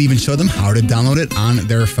 You can even show them how to download it on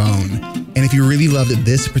their phone. And if you really loved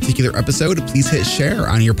this particular episode, please hit share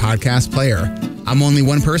on your podcast player. I'm only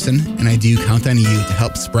one person, and I do count on you to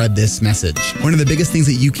help spread this message. One of the biggest things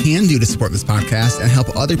that you can do to support this podcast and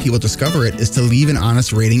help other people discover it is to leave an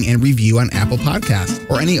honest rating and review on Apple Podcasts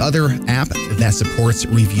or any other app that supports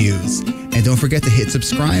reviews. And don't forget to hit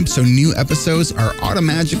subscribe so new episodes are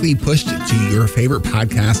automatically pushed to your favorite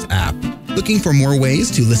podcast app. Looking for more ways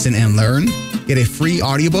to listen and learn? Get a free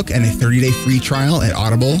audiobook and a 30-day free trial at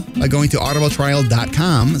Audible by going to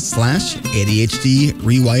audibletrial.com/ADHD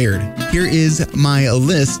Rewired. Here is my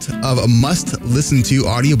list of must-listen-to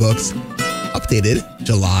audiobooks updated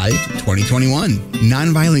July 2021.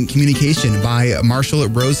 Nonviolent Communication by Marshall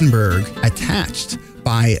Rosenberg. Attached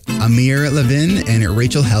by Amir Levin and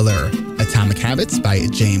Rachel Heller. Atomic Habits by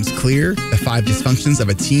James Clear. The 5 Dysfunctions of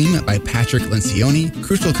a Team by Patrick Lencioni.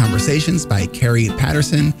 Crucial Conversations by Carrie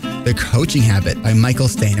Patterson. The Coaching Habit by Michael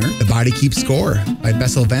Stainer. The Body Keeps Score by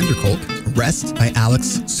Bessel van der Kolk. Rest by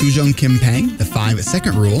Alex Sujong Kim Pang. The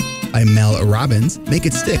 5-Second Rule by Mel Robbins. Make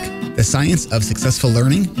It Stick. The Science of Successful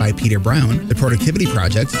Learning by Peter Brown. The Productivity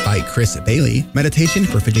Project by Chris Bailey. Meditation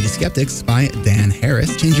for Fidgety Skeptics by Dan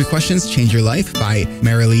Harris. Change Your Questions, Change Your Life by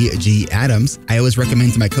Marilee G. Adams. I always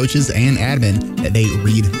recommend to my coaches and admin that they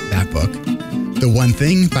read that book. The One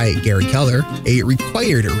Thing by Gary Keller, a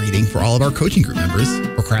required reading for all of our coaching group members.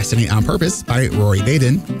 Procrastinate on Purpose by Rory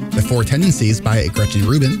Baden. The 4 Tendencies by Gretchen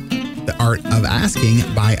Rubin. The Art of Asking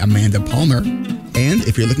by Amanda Palmer. And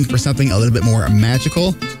if you're looking for something a little bit more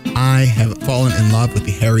magical, I have fallen in love with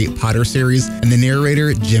the Harry Potter series, and the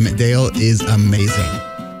narrator, Jim Dale, is amazing.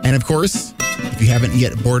 And of course, if you haven't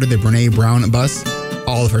yet boarded the Brene Brown bus,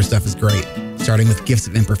 all of her stuff is great, starting with Gifts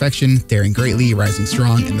of Imperfection, Daring Greatly, Rising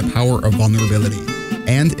Strong, and The Power of Vulnerability.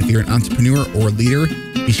 And if you're an entrepreneur or leader,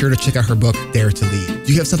 be sure to check out her book, Dare to Lead.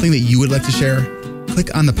 Do you have something that you would like to share?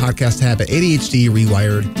 Click on the podcast tab at ADHD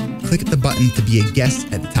Rewired. Click the button to be a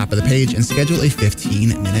guest at the top of the page and schedule a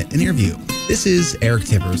 15-minute interview. This is Eric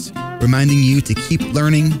Tivers, reminding you to keep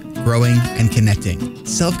learning, growing, and connecting.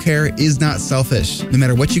 Self-care is not selfish. No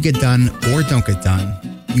matter what you get done or don't get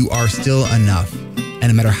done, you are still enough. And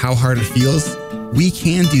no matter how hard it feels, we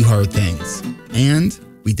can do hard things. And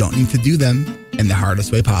we don't need to do them in the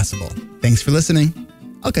hardest way possible. Thanks for listening.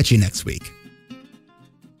 I'll catch you next week.